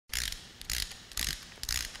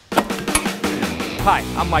Hi,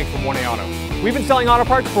 I'm Mike from 1A Auto. We've been selling auto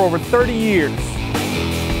parts for over 30 years.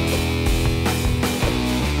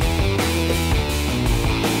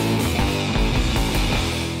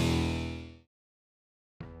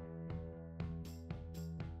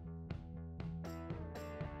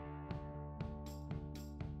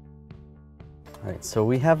 All right, so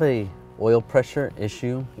we have a oil pressure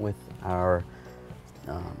issue with our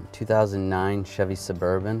 2009 Chevy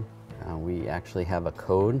Suburban. We actually have a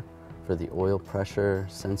code for the oil pressure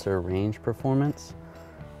sensor range performance.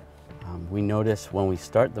 We notice when we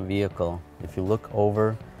start the vehicle, if you look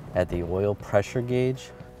over at the oil pressure gauge,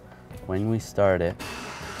 when we start it,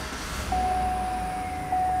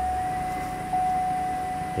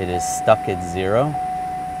 it is stuck at 0.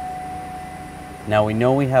 Now we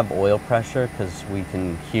know we have oil pressure because we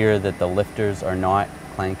can hear that the lifters are not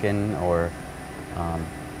clanking, or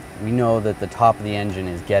we know that the top of the engine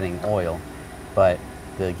is getting oil, but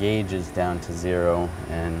the gauge is down to 0,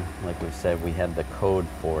 and like we said, we have the code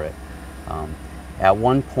for it. At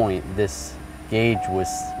one point, this gauge was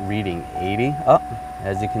reading 80 up.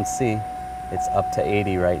 As you can see, it's up to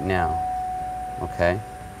 80 right now, okay?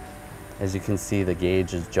 As you can see, the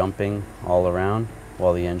gauge is jumping all around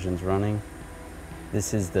while the engine's running.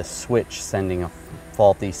 This is the switch sending a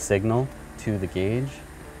faulty signal to the gauge.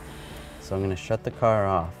 So I'm going to shut the car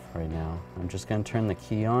off right now. I'm just going to turn the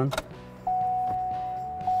key on.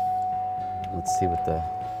 Let's see what the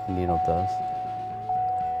needle does.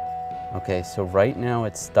 Okay, so right now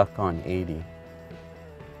it's stuck on 80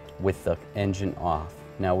 with the engine off.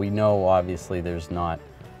 Now we know obviously there's not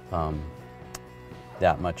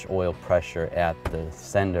that much oil pressure at the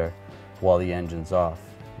sender while the engine's off.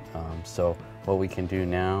 So what we can do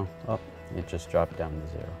now, oh, it just dropped down to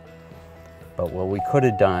 0. But what we could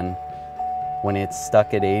have done, when it's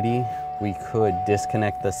stuck at 80, we could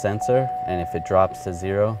disconnect the sensor, and if it drops to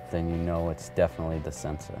 0, then you know it's definitely the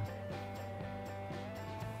sensor.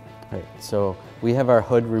 Right, so we have our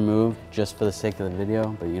hood removed just for the sake of the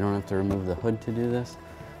video, but you don't have to remove the hood to do this.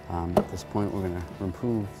 At this point, we're gonna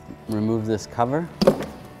remove this cover.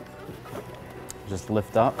 Just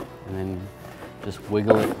lift up, and then just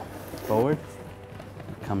wiggle it forward.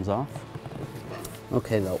 It comes off.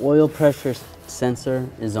 Okay, the oil pressure sensor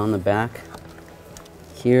is on the back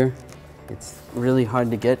here. It's really hard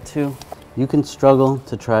to get to. You can struggle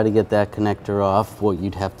to try to get that connector off. What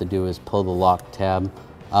you'd have to do is pull the lock tab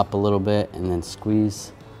up a little bit and then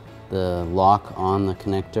squeeze the lock on the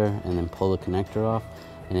connector and then pull the connector off.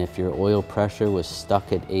 And if your oil pressure was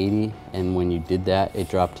stuck at 80 and when you did that it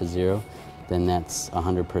dropped to 0, then that's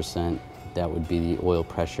 100%. That would be the oil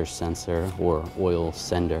pressure sensor or oil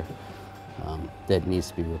sender that needs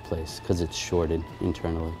to be replaced because it's shorted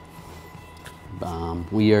internally.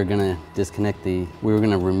 We are going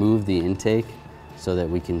to remove the intake so that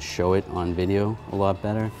we can show it on video a lot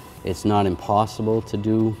better. It's not impossible to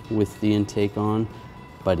do with the intake on,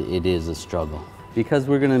 but it is a struggle. Because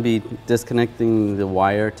we're going to be disconnecting the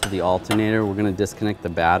wire to the alternator, we're going to disconnect the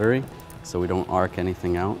battery so we don't arc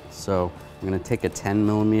anything out. So I'm going to take a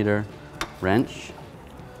 10mm wrench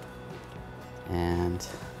and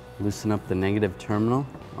loosen up the negative terminal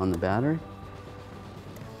on the battery.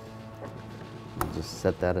 I'll just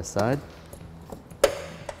set that aside. All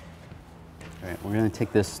right, we're going to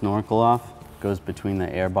take this snorkel off. It goes between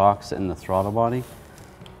the air box and the throttle body.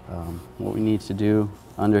 What we need to do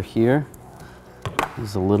under here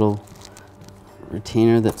is a little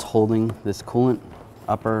retainer that's holding this coolant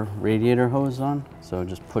upper radiator hose on. So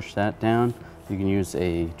just push that down. You can use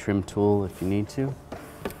a trim tool if you need to.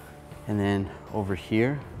 And then over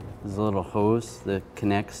here, there's a little hose that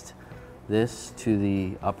connects this to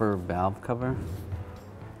the upper valve cover.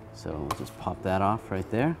 So we'll just pop that off right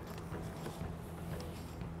there.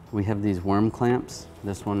 We have these worm clamps,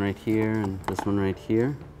 this one right here and this one right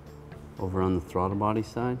here, over on the throttle body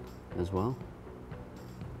side as well.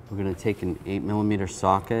 We're going to take an 8mm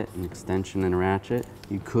socket, an extension and a ratchet.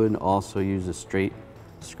 You could also use a straight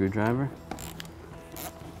screwdriver.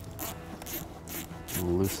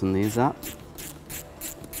 We'll loosen these up.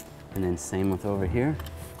 And then same with over here.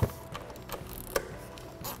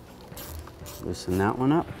 Loosen that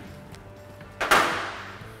one up.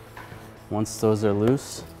 Once those are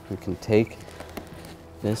loose, we can take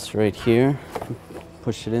this right here,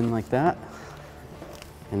 push it in like that.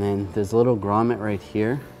 And then there's a little grommet right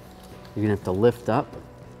here. You're gonna have to lift up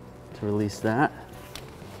to release that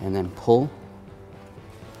and then pull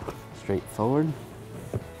straight forward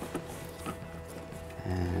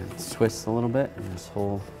and twist a little bit and this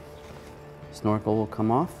whole snorkel will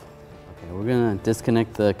come off. Okay, we're gonna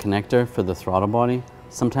disconnect the connector for the throttle body.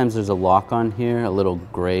 Sometimes there's a lock on here, a little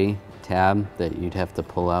gray tab that you'd have to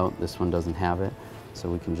pull out. This one doesn't have it. So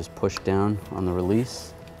we can just push down on the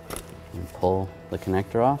release and pull the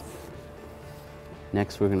connector off.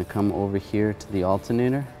 Next, we're going to come over here to the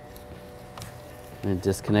alternator and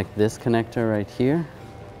disconnect this connector right here.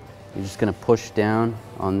 You're just going to push down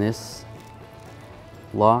on this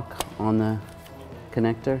lock on the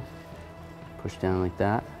connector, push down like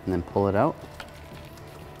that, and then pull it out.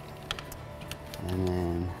 And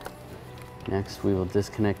then next we will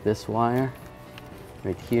disconnect this wire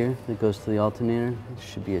right here that goes to the alternator. It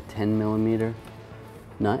should be a 10mm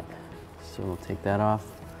nut, so we'll take that off.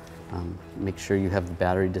 Make sure you have the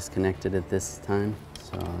battery disconnected at this time.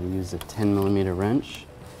 So I'll use a 10mm wrench.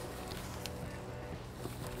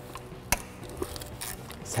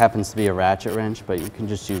 This happens to be a ratchet wrench, but you can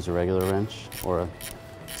just use a regular wrench or a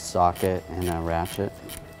socket and a ratchet.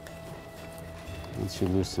 Once you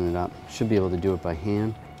loosen it up, you should be able to do it by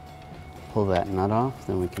hand. Pull that nut off,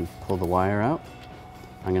 then we can pull the wire out.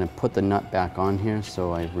 I'm going to put the nut back on here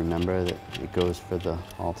so I remember that it goes for the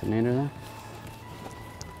alternator there.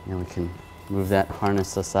 And we can move that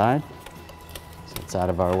harness aside so it's out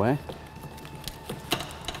of our way.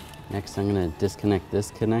 Next, I'm going to disconnect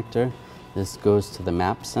this connector. This goes to the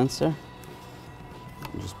map sensor.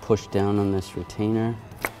 Just push down on this retainer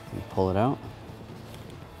and pull it out.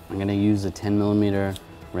 I'm going to use a 10mm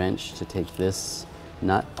wrench to take this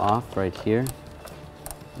nut off right here.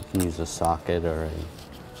 You can use a socket or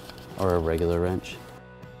a regular wrench.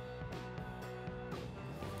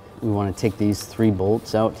 We want to take these 3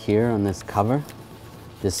 bolts out here on this cover.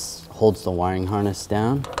 This holds the wiring harness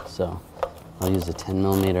down, so I'll use a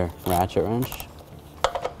 10mm ratchet wrench.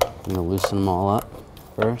 I'm going to loosen them all up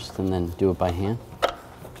first and then do it by hand.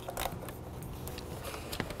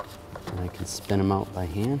 And I can spin them out by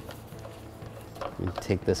hand. And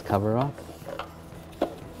take this cover off.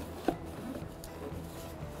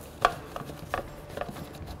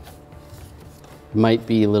 It might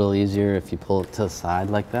be a little easier if you pull it to the side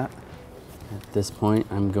like that. At this point,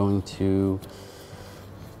 I'm going to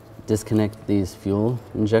disconnect these fuel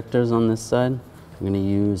injectors on this side. I'm going to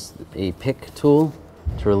use a pick tool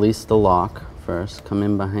to release the lock first. Come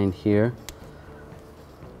in behind here.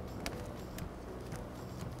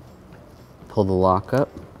 Pull the lock up.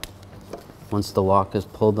 Once the lock is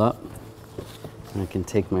pulled up, I can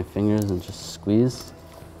take my fingers and just squeeze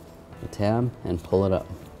the tab and pull it up.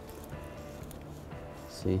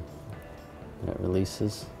 See, that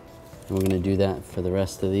releases. And we're going to do that for the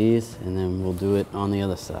rest of these, and then we'll do it on the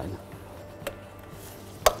other side.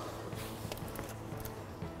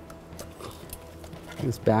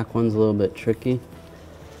 This back one's a little bit tricky.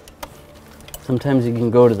 Sometimes you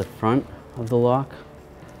can go to the front of the lock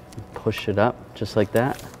and push it up just like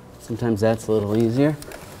that. Sometimes that's a little easier.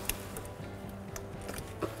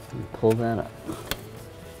 And pull that up.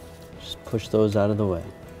 Just push those out of the way.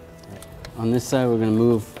 On this side, we're going to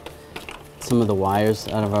move some of the wires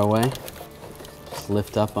out of our way. Just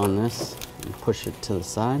lift up on this and push it to the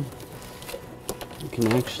side. You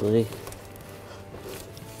can actually,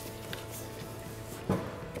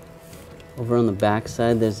 over on the back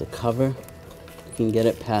side, there's a cover. You can get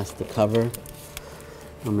it past the cover.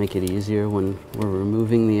 It'll make it easier when we're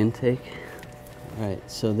removing the intake. All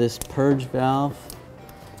right, so this purge valve,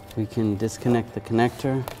 we can disconnect the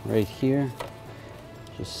connector right here.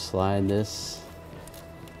 Just slide this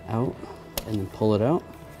out and then pull it out,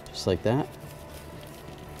 just like that.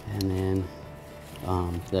 And then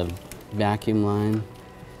the vacuum line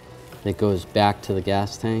that goes back to the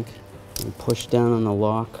gas tank. And push down on the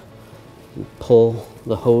lock and pull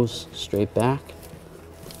the hose straight back,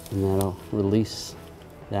 and that'll release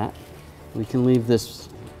that. We can leave this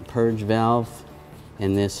purge valve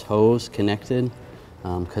and this hose connected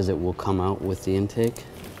because it will come out with the intake.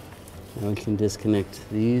 Now we can disconnect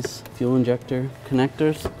these fuel injector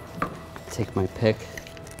connectors. Take my pick,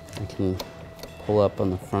 I can pull up on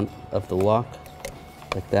the front of the lock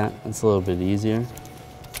like that. It's a little bit easier.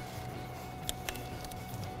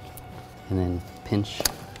 And then pinch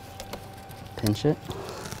it.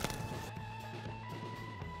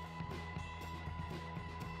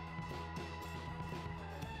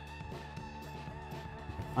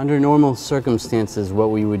 Under normal circumstances,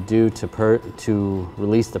 what we would do to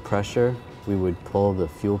release the pressure, we would pull the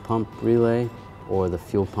fuel pump relay or the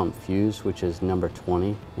fuel pump fuse, which is number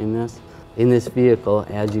 20 in this. In this vehicle,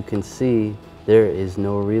 as you can see, there is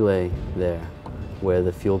no relay there where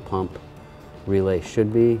the fuel pump relay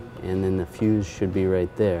should be, and then the fuse should be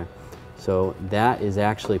right there. So that is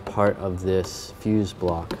actually part of this fuse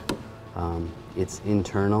block. It's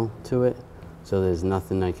internal to it, so there's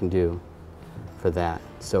nothing I can do for that.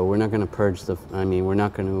 So we're not going to purge we're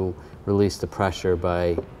not going to release the pressure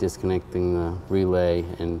by disconnecting the relay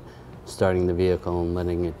and starting the vehicle and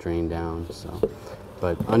letting it drain down. So,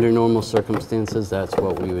 but under normal circumstances, that's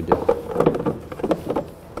what we would do.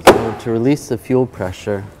 So to release the fuel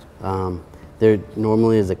pressure, there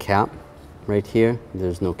normally is a cap right here.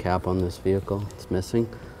 There's no cap on this vehicle, it's missing.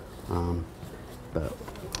 But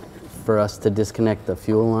for us to disconnect the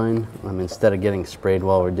fuel line, instead of getting sprayed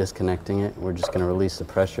while we're disconnecting it, we're just gonna release the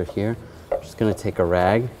pressure here. I'm just gonna take a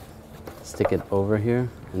rag, stick it over here,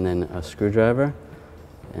 and then a screwdriver,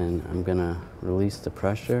 and I'm gonna release the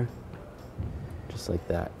pressure, just like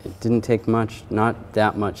that. It didn't take much, not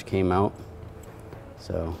that much came out,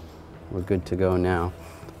 so we're good to go now.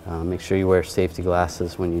 Make sure you wear safety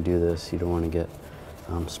glasses when you do this. You don't want to get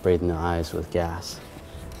sprayed in the eyes with gas.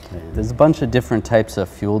 Okay. There's a bunch of different types of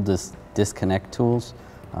fuel disconnect tools.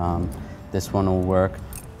 This one will work.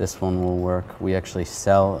 This one will work. We actually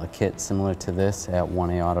sell a kit similar to this at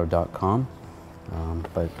 1aauto.com,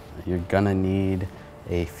 but you're gonna need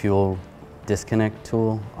a fuel disconnect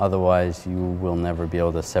tool, otherwise you will never be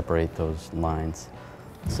able to separate those lines.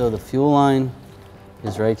 So the fuel line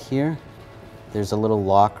is right here. There's a little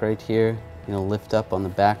lock right here. You know, lift up on the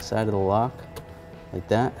back side of the lock, like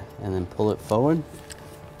that, and then pull it forward.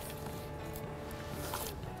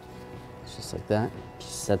 Just like that.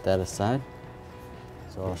 Just set that aside.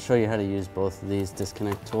 So I'll show you how to use both of these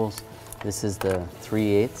disconnect tools. This is the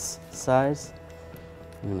 3/8 size.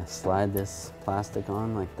 I'm gonna slide this plastic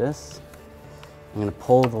on like this. I'm gonna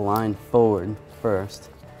pull the line forward first,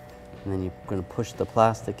 and then you're gonna push the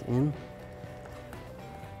plastic in,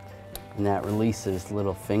 and that releases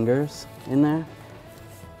little fingers in there.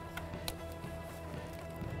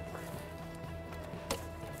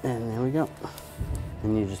 And there we go.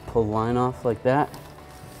 And you just pull the line off like that.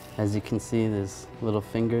 As you can see, there's little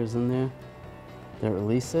fingers in there that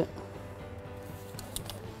release it.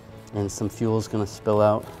 And some fuel is gonna spill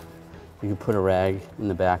out. You can put a rag in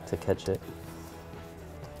the back to catch it.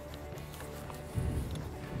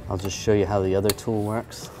 I'll just show you how the other tool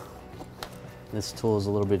works. This tool is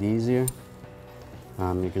a little bit easier.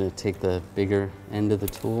 You're going to take the bigger end of the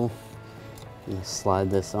tool and slide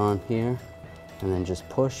this on here, and then just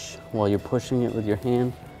push. While you're pushing it with your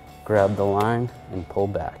hand, grab the line and pull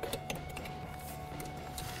back.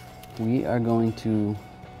 We are going to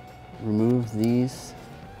remove these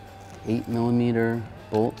 8mm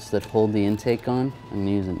bolts that hold the intake on. I'm going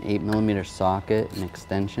to use an 8mm socket, an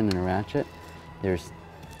extension, and a ratchet. There's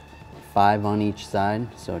 5 on each side,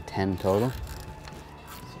 so 10 total.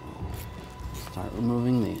 So start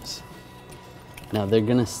removing these. Now they're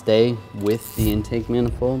gonna stay with the intake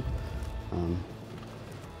manifold,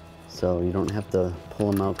 so you don't have to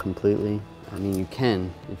pull them out completely. I mean, you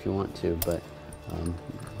can if you want to, but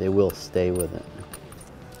they will stay with it.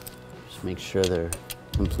 Just make sure they're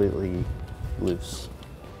completely loose.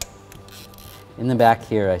 In the back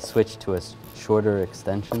here, I switched to a shorter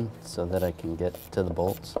extension so that I can get to the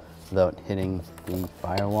bolts without hitting the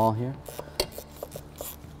firewall here.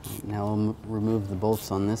 Now we'll remove the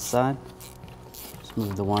bolts on this side. Just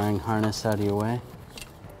move the wiring harness out of your way.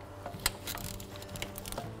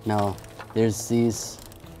 Now there's these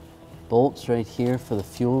bolts right here for the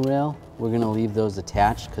fuel rail. We're going to leave those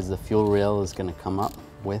attached because the fuel rail is going to come up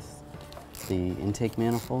with the intake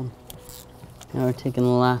manifold. Now we're taking the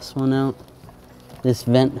last one out. This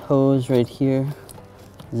vent hose right here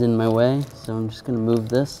is in my way, so I'm just going to move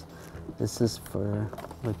this. This is for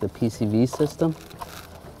like the PCV system.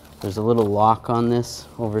 There's a little lock on this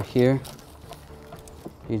over here.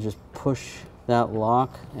 You just push that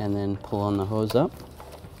lock and then pull on the hose up.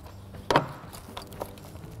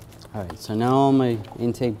 All right, so now all my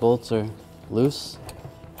intake bolts are loose,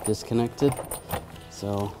 disconnected.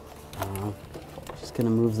 So just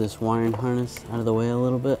gonna move this wiring harness out of the way a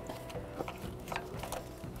little bit.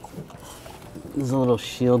 There's a little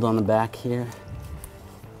shield on the back here.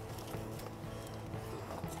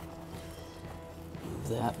 Move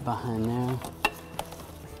that behind there.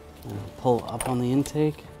 And pull up on the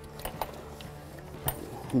intake.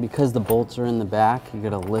 And because the bolts are in the back, you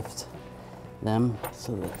gotta lift them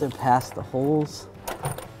so that they're past the holes.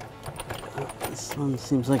 This one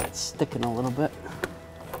seems like it's sticking a little bit.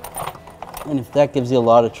 And if that gives you a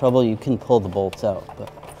lot of trouble, you can pull the bolts out.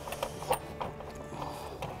 But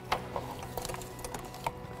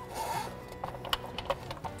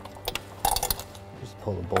just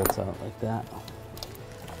pull the bolts out like that.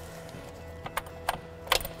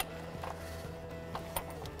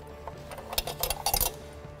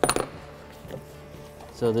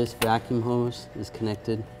 So this vacuum hose is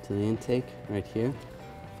connected to the intake right here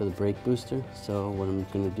for the brake booster. So what I'm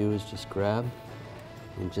going to do is just grab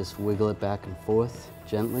and just wiggle it back and forth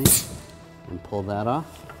gently and pull that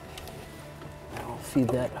off. I'll feed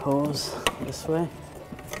that hose this way.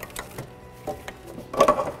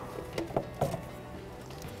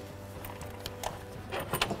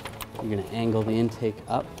 You're going to angle the intake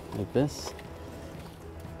up like this.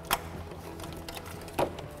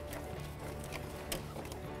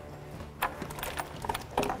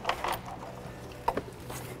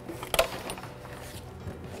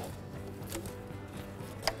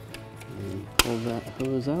 And pull that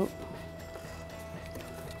hose out.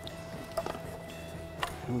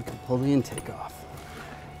 And we can pull the intake off.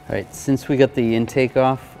 All right, since we got the intake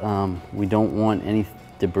off, we don't want any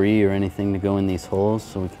debris or anything to go in these holes,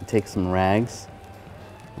 so we can take some rags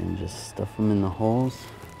and just stuff them in the holes.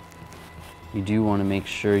 You do want to make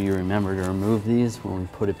sure you remember to remove these when we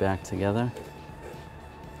put it back together.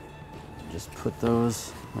 Just put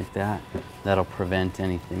those like that. That'll prevent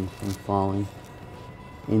anything from falling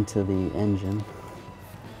into the engine.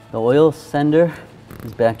 The oil sender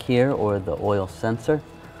is back here, or the oil sensor.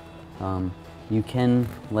 You can,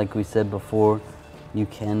 like we said before, you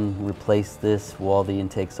can replace this while the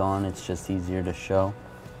intake's on. It's just easier to show.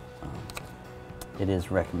 It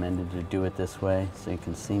is recommended to do it this way so you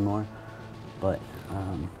can see more. But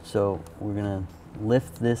so we're gonna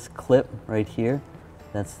lift this clip right here.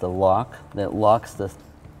 That's the lock that locks the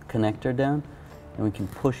connector down, and we can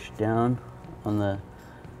push down on the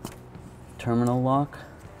terminal lock.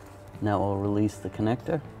 And that will release the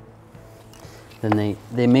connector. Then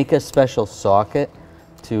they make a special socket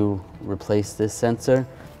to replace this sensor.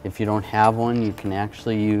 If you don't have one, you can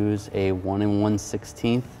actually use a 1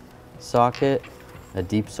 1/16 socket, a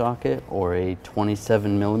deep socket, or a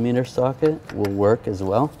 27mm socket will work as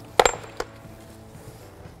well.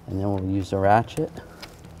 And then we'll use a ratchet.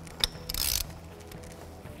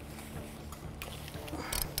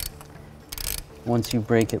 Once you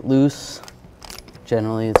break it loose,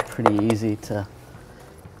 generally it's pretty easy to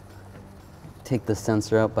take the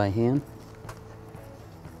sensor out by hand.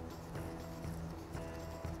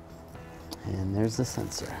 And there's the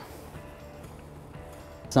sensor.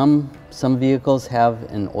 Some vehicles have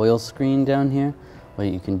an oil screen down here. What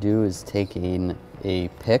you can do is take a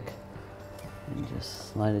pick and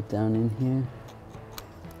just slide it down in here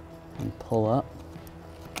and pull up.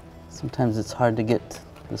 Sometimes it's hard to get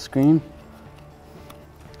the screen.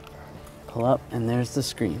 Pull up, and there's the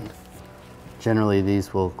screen. Generally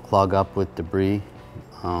these will clog up with debris.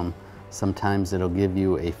 Sometimes it'll give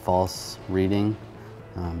you a false reading.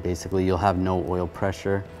 Basically, you'll have no oil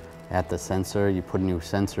pressure at the sensor. You put a new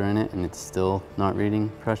sensor in it and it's still not reading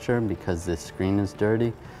pressure because this screen is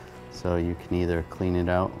dirty. So you can either clean it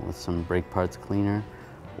out with some brake parts cleaner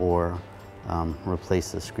or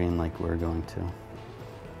replace the screen like we're going to.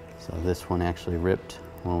 So this one actually ripped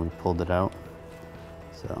when we pulled it out.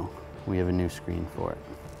 So we have a new screen for it.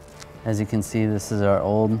 As you can see, this is our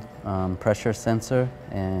old pressure sensor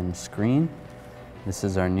and screen. This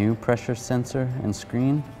is our new pressure sensor and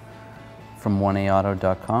screen from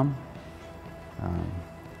 1aauto.com.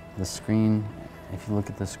 The screen, if you look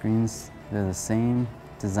at the screens, they're the same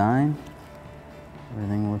design.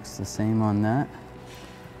 Everything looks the same on that.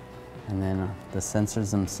 And then the sensors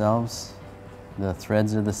themselves, the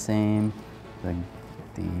threads are the same, the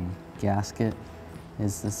gasket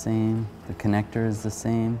is the same, the connector is the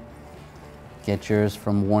same. Get yours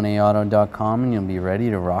from 1aauto.com and you'll be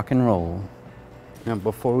ready to rock and roll. Now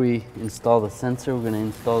before we install the sensor, we're going to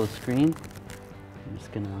install the screen. I'm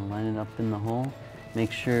just going to line it up in the hole.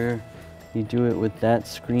 Make sure you do it with that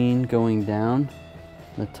screen going down.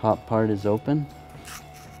 The top part is open.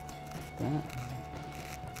 Like that.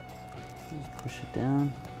 Just push it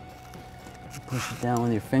down. Push it down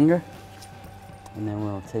with your finger. And then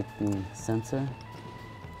we'll take the sensor,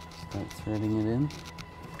 start threading it in.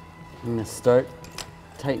 I'm going to start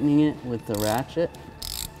tightening it with the ratchet,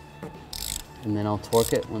 and then I'll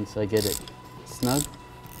torque it once I get it snug.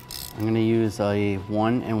 I'm going to use a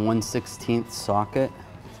 1 1/16 socket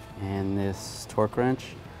and this torque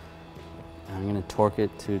wrench. I'm going to torque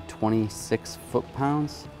it to 26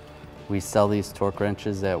 foot-pounds. We sell these torque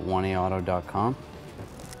wrenches at 1aauto.com.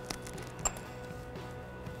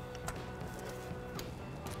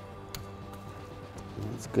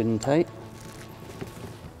 It's good and tight.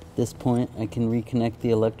 At this point, I can reconnect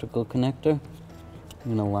the electrical connector. I'm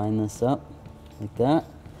going to line this up like that,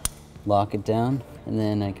 lock it down, and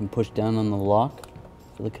then I can push down on the lock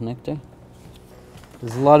for the connector.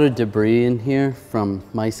 There's a lot of debris in here from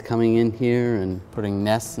mice coming in here and putting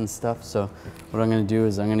nests and stuff. So what I'm going to do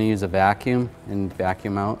is I'm going to use a vacuum and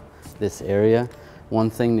vacuum out this area. One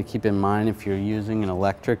thing to keep in mind, if you're using an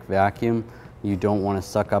electric vacuum, you don't want to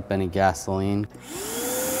suck up any gasoline.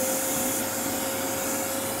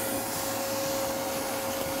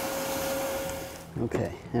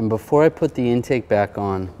 Okay, and before I put the intake back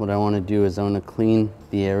on, what I want to do is I want to clean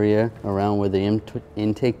the area around where the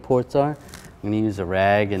intake ports are. I'm going to use a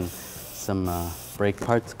rag and some brake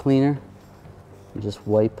parts cleaner and just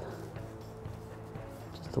wipe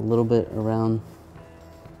just a little bit around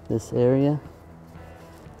this area.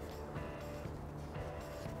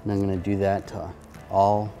 And I'm going to do that to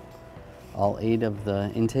all 8 of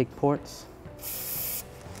the intake ports.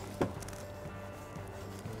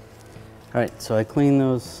 All right, so I cleaned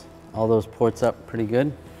all those ports up pretty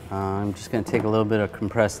good. I'm just going to take a little bit of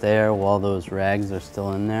compressed air while those rags are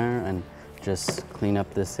still in there and just clean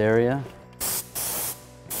up this area.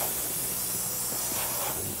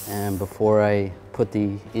 And before I put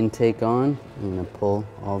the intake on, I'm going to pull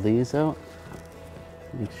all these out.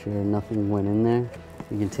 Make sure nothing went in there.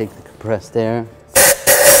 You can take the compressed air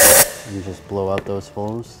and just blow out those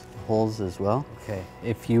holes as well. Okay,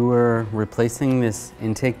 if you were replacing this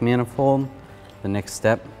intake manifold, the next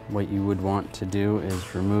step, what you would want to do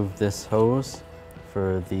is remove this hose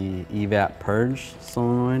for the evap purge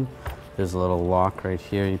solenoid. There's a little lock right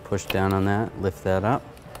here. You push down on that, lift that up,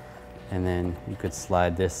 and then you could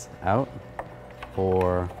slide this out,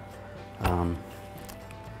 or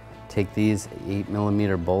take these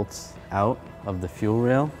 8mm bolts out of the fuel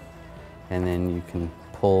rail, and then you can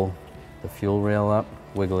pull the fuel rail up,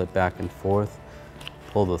 wiggle it back and forth,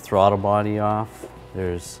 pull the throttle body off.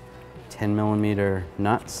 There's 10mm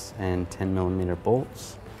nuts and 10mm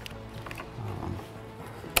bolts.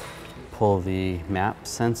 Pull the map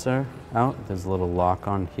sensor out. There's a little lock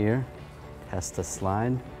on here, has to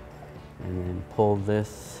slide, and then pull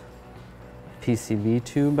this PCV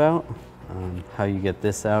tube out. How you get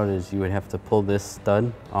this out is you would have to pull this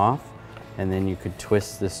stud off, and then you could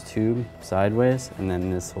twist this tube sideways, and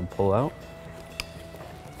then this will pull out.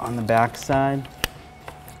 On the back side,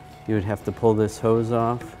 you would have to pull this hose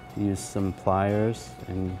off, use some pliers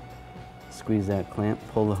and squeeze that clamp,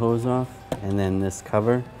 pull the hose off, and then this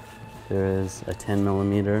cover, there is a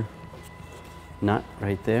 10mm nut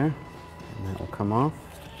right there, and that will come off.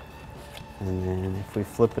 And then if we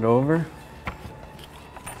flip it over,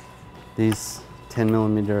 these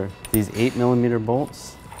 8mm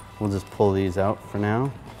bolts, we'll just pull these out for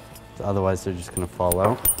now. Otherwise, they're just going to fall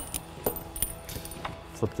out.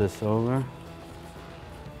 Flip this over,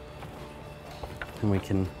 and we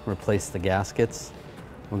can replace the gaskets.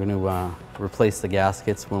 We're going to replace the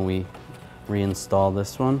gaskets when we reinstall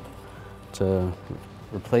this one. To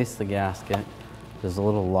replace the gasket, there's a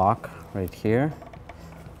little lock right here.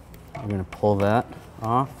 We're going to pull that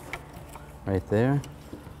off right there.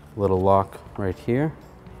 Little lock right here,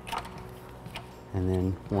 and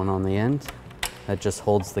then one on the end. That just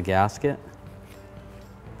holds the gasket.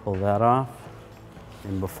 Pull that off.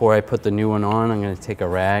 And before I put the new one on, I'm going to take a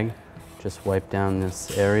rag, just wipe down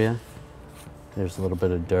this area. There's a little bit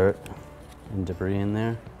of dirt and debris in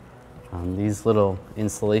there. These little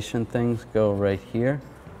insulation things go right here.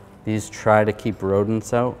 These try to keep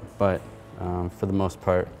rodents out, but for the most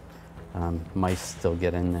part, mice still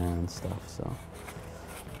get in there and stuff. So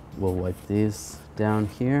we'll wipe these down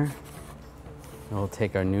here. And we'll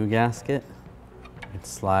take our new gasket and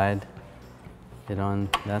slide it on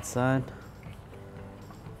that side,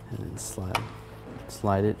 and then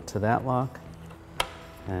slide it to that lock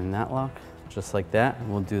and that lock, just like that.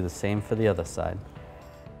 And we'll do the same for the other side.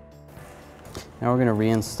 Now we're going to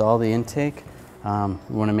reinstall the intake. You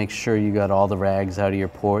want to make sure you got all the rags out of your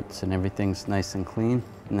ports and everything's nice and clean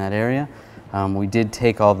in that area. We did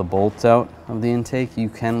take all the bolts out of the intake. You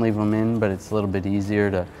can leave them in, but it's a little bit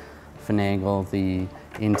easier to finagle the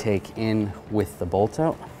intake in with the bolt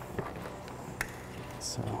out.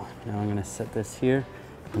 So now I'm going to set this here.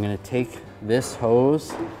 I'm going to take this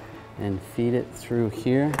hose and feed it through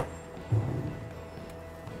here.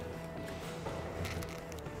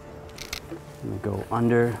 I'm going to go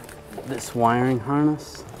under this wiring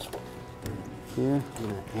harness here. I'm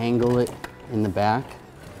going to angle it in the back.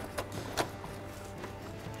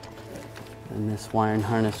 And this wiring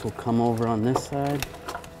harness will come over on this side.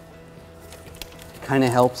 Kind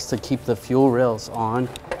of helps to keep the fuel rails on,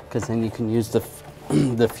 because then you can use the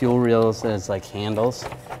fuel rails as like handles.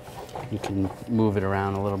 You can move it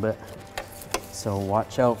around a little bit. So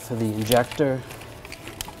watch out for the injector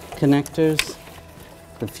connectors,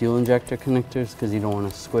 the fuel injector connectors, because you don't want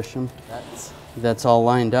to squish them. That's all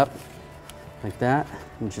lined up like that.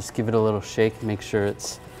 And just give it a little shake, make sure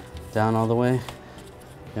it's down all the way.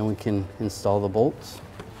 Then we can install the bolts.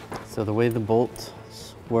 So the way the bolts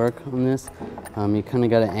work on this, you kind of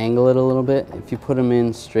got to angle it a little bit. If you put them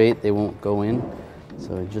in straight, they won't go in.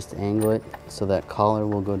 So just angle it so that collar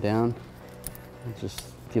will go down. Just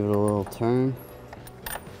give it a little turn.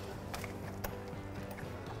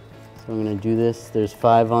 So I'm going to do this. There's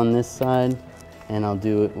 5 on this side, and I'll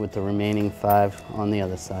do it with the remaining 5 on the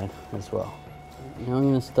other side as well. Now I'm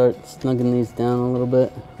going to start snugging these down a little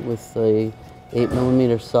bit with a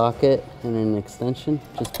 8mm socket and an extension,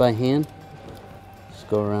 just by hand. Just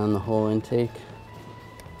go around the whole intake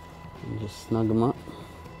and just snug them up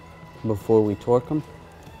before we torque them.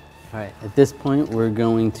 All right, at this point we're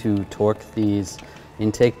going to torque these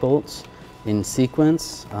intake bolts in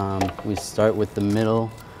sequence. We start with the middle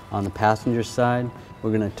on the passenger side.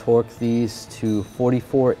 We're going to torque these to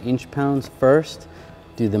 44 inch-pounds first,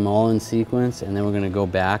 do them all in sequence, and then we're going to go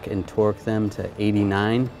back and torque them to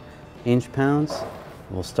 89 inch-pounds.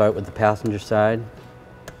 We'll start with the passenger side,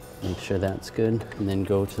 make sure that's good, and then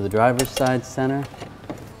go to the driver's side center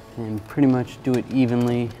and pretty much do it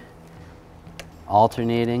evenly,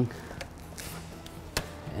 alternating.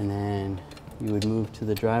 And then you would move to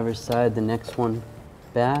the driver's side, the next one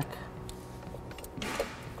back,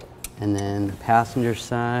 and then the passenger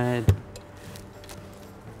side,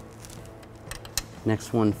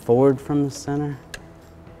 next one forward from the center,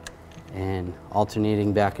 and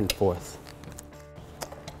alternating back and forth.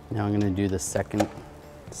 Now I'm going to do the second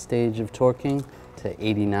stage of torquing to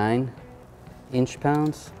 89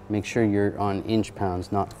 inch-pounds. Make sure you're on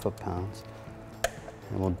inch-pounds, not foot-pounds.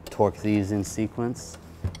 And we'll torque these in sequence,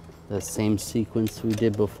 the same sequence we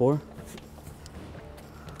did before.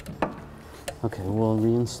 Okay, we'll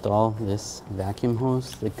reinstall this vacuum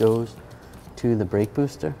hose that goes to the brake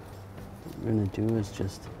booster. What we're going to do is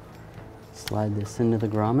just slide this into the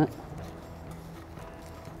grommet.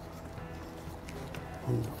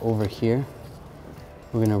 And over here,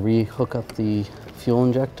 we're going to re-hook up the fuel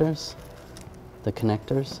injectors, the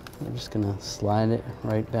connectors. We're just going to slide it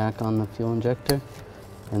right back on the fuel injector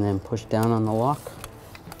and then push down on the lock.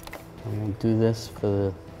 And we'll do this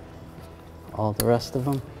for all the rest of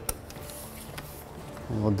them.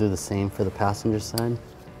 And we'll do the same for the passenger side.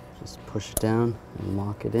 Just push it down and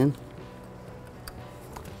lock it in.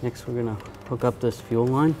 Next, we're going to hook up this fuel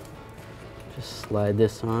line. Just slide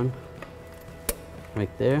this on right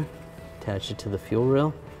there, attach it to the fuel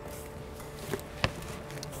rail.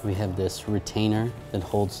 We have this retainer that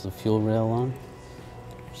holds the fuel rail on.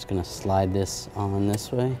 Just going to slide this on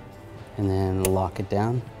this way and then lock it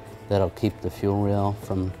down. That'll keep the fuel rail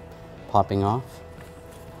from popping off.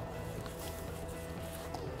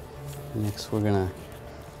 Next, we're going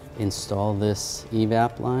to install this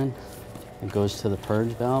evap line. It goes to the purge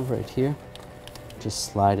valve right here.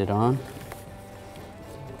 Just slide it on,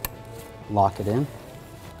 lock it in.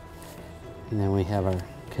 And then we have our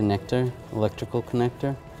connector, electrical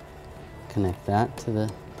connector. Connect that to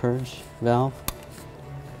the purge valve,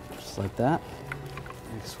 just like that.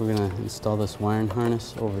 Next, we're going to install this wiring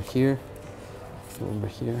harness over here,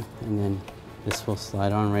 and then this will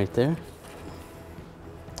slide on right there.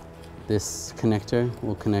 This connector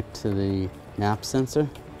will connect to the map sensor.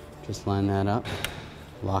 Just line that up,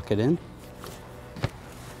 lock it in.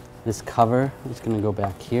 This cover is going to go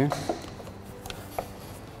back here,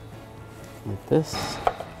 like this,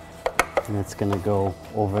 and it's going to go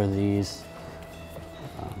over these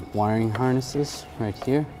wiring harnesses right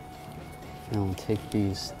here. And we'll take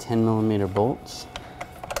these 10mm bolts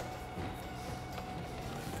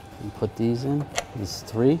and put these in, these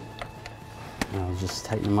 3. And I'll just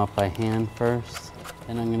tighten them up by hand first.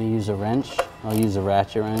 Then I'm going to use a wrench. I'll use a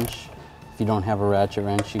ratchet wrench. If you don't have a ratchet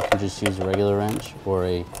wrench, you can just use a regular wrench or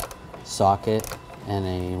a socket and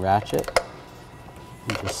a ratchet.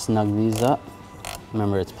 And just snug these up.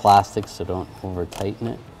 Remember, it's plastic, so don't over tighten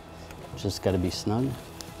it. It's just got to be snug.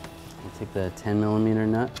 I'll take the 10mm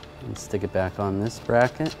nut and stick it back on this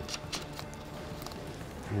bracket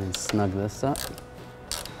and snug this up.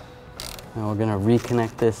 Now we're going to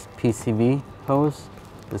reconnect this PCV hose.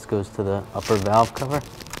 This goes to the upper valve cover.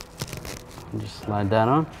 And just slide that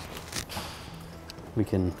on. We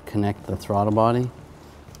can connect the throttle body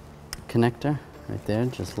connector right there.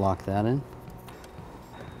 Just lock that in.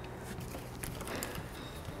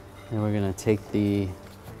 Then we're going to take the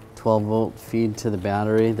 12-volt feed to the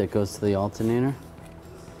battery that goes to the alternator.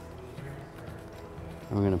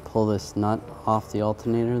 And we're going to pull this nut off the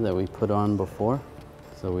alternator that we put on before,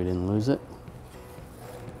 so we didn't lose it.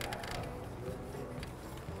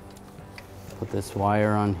 Put this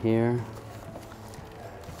wire on here,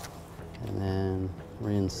 and then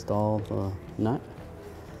reinstall the nut.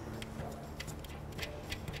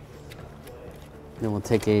 Then we'll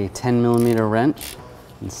take a 10mm wrench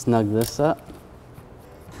and snug this up.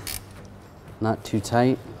 Not too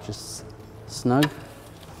tight, just snug.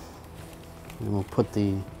 And we'll put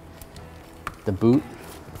the boot,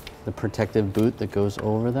 the protective boot that goes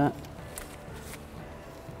over that.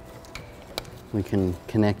 we can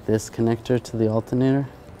connect this connector to the alternator.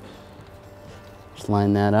 Just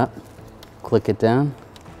line that up, click it down,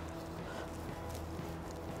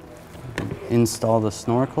 install the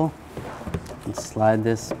snorkel, and slide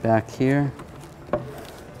this back here.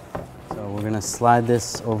 So we're gonna slide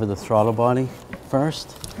this over the throttle body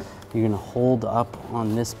first. You're gonna hold up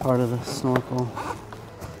on this part of the snorkel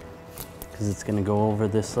because it's gonna go over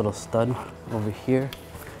this little stud over here,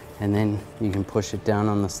 and then you can push it down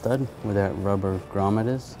on the stud where that rubber grommet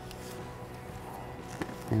is.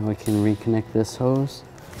 And we can reconnect this hose.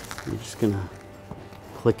 You're just gonna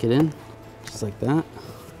click it in, just like that.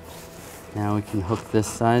 Now we can hook this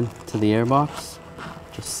side to the airbox.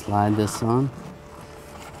 Just slide this on.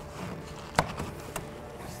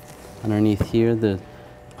 Underneath here, the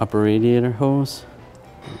upper radiator hose,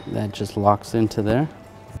 that just locks into there.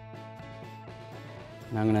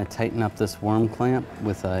 Now I'm gonna tighten up this worm clamp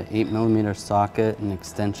with a 8mm socket, an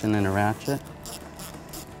extension, and a ratchet.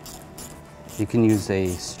 You can use a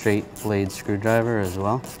straight blade screwdriver as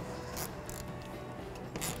well.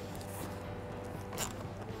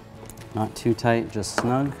 Not too tight, just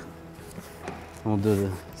snug. We'll do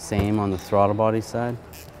the same on the throttle body side.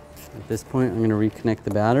 At this point, I'm going to reconnect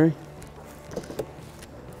the battery,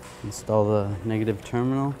 install the negative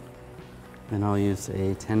terminal, then I'll use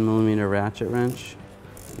a 10mm ratchet wrench.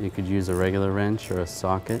 You could use a regular wrench or a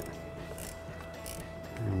socket.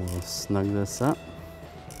 And we'll snug this up.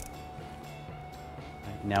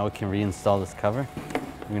 Now we can reinstall this cover.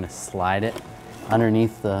 I'm going to slide it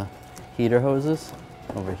underneath the heater hoses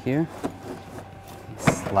over here.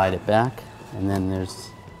 Slide it back, and then there's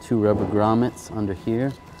two rubber grommets under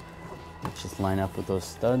here. Just line up with those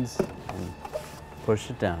studs and push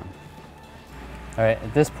it down. All right,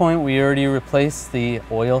 at this point we already replaced the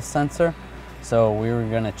oil sensor, so we were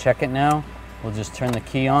going to check it now. We'll just turn the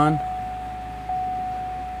key on.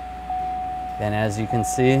 And as you can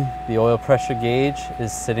see, the oil pressure gauge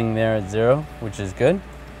is sitting there at 0, which is good.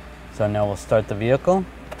 So now we'll start the vehicle.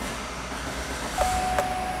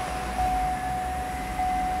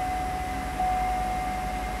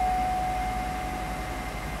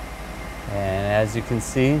 And as you can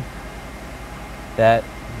see, that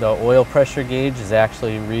the oil pressure gauge is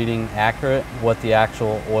actually reading accurate what the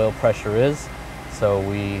actual oil pressure is. So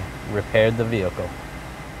we repaired the vehicle.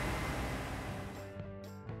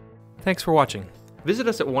 Thanks for watching. Visit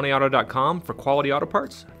us at oneauto.com for quality auto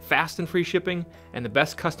parts, fast and free shipping, and the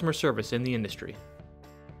best customer service in the industry.